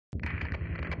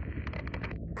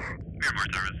Miramar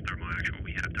Tower, this is Thermal Actual.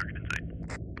 We have target in sight.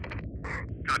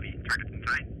 Copy. Target's in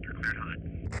sight. You're cleared hot.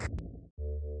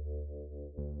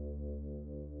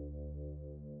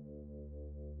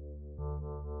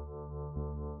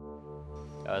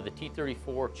 The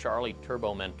T-34 Charlie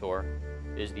Turbo Mentor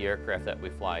is the aircraft that we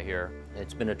fly here.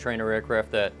 It's been a trainer aircraft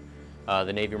that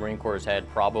the Navy Marine Corps has had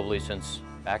probably since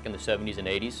back in the 70s and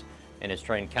 80s, and it's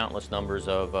trained countless numbers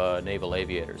of naval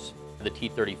aviators. The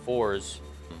T-34s,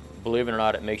 believe it or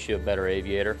not, it makes you a better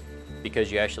aviator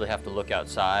because you actually have to look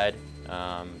outside.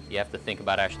 You have to think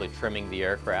about actually trimming the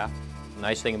aircraft. The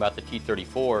nice thing about the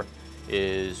T-34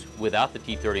 is without the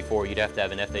T-34, you'd have to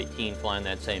have an F-18 flying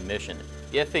that same mission.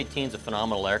 The F-18 is a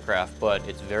phenomenal aircraft, but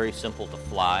it's very simple to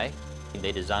fly.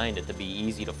 They designed it to be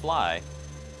easy to fly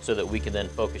so that we can then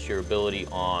focus your ability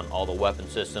on all the weapon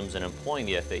systems and employing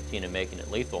the F-18 and making it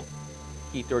lethal.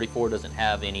 T-34 doesn't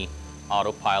have any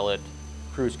autopilot,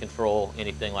 cruise control,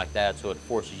 anything like that, so it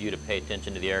forces you to pay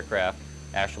attention to the aircraft,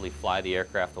 actually fly the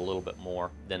aircraft a little bit more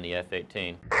than the F-18.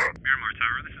 Miramar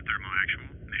Tower, this is Thermal Actual.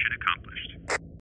 Mission accomplished.